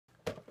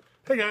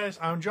Hey guys,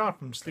 I'm John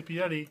from Sleepy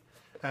Yeti,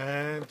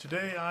 and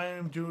today I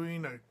am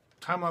doing a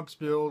time-lapse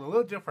build, a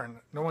little different.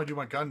 Normally I do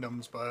my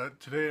Gundams, but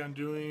today I'm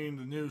doing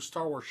the new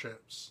Star Wars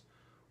ships.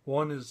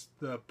 One is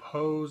the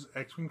Poe's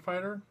X-Wing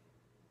fighter,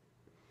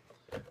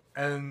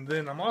 and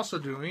then I'm also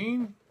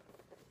doing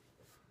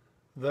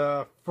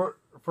the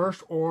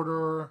First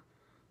Order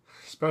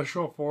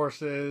Special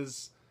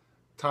Forces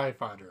TIE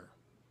fighter.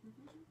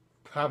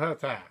 How about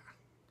that?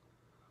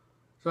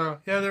 So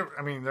yeah,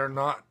 they're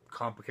not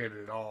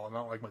complicated at all,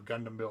 not like my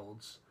Gundam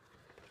builds.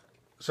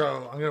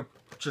 So I'm gonna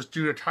just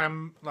do a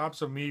time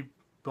lapse of me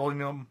building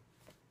them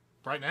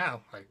right now,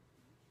 like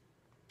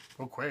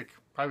real quick,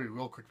 probably a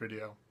real quick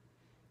video,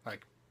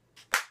 like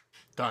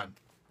done.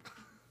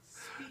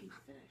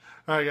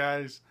 Alright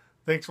guys,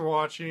 thanks for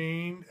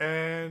watching,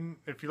 and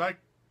if you like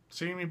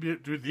seeing me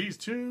do these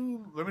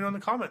too, let me know in the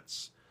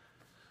comments.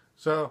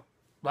 So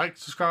like,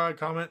 subscribe,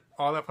 comment,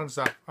 all that fun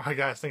stuff. Alright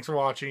guys, thanks for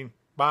watching.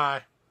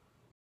 Bye.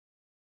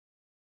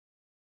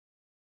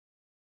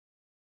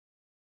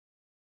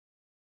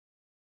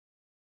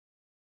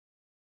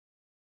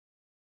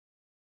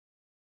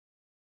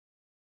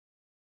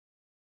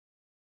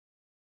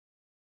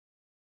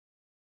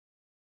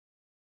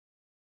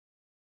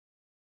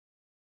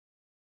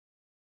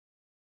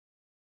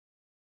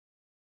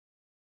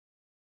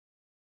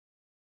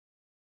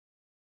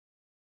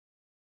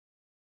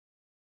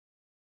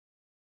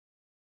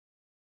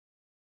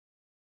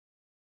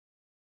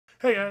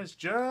 Hey guys,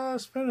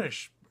 just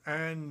finished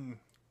and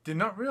did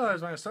not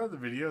realize when I started the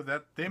video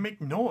that they make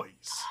noise.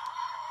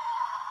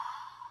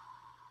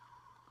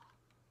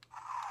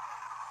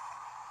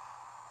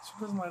 This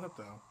one doesn't light up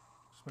though.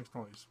 Just makes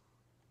noise.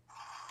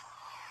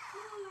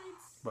 No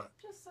lights, but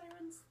just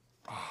sirens.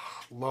 Oh,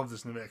 love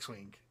this new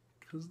X-Wing.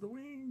 Because the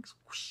wings,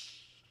 whoosh,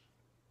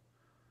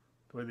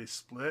 the way they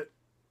split.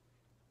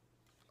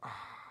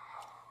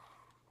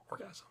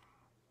 Orgasm.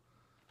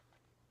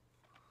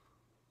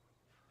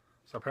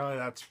 So apparently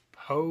that's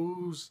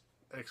Poe's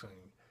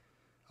X-Wing.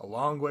 A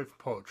long way from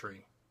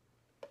poetry.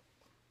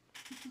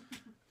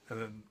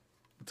 And then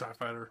the TIE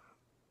fighter.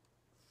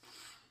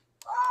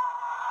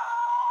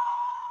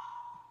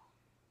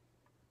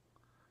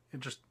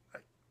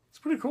 It's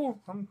pretty cool.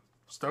 I'm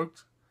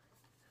stoked.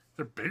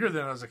 They're bigger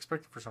than I was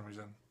expecting for some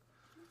reason.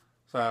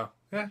 So,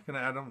 yeah, gonna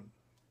add them.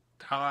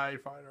 TIE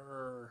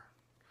fighter.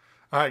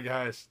 Alright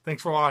guys,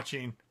 thanks for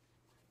watching.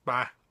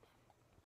 Bye.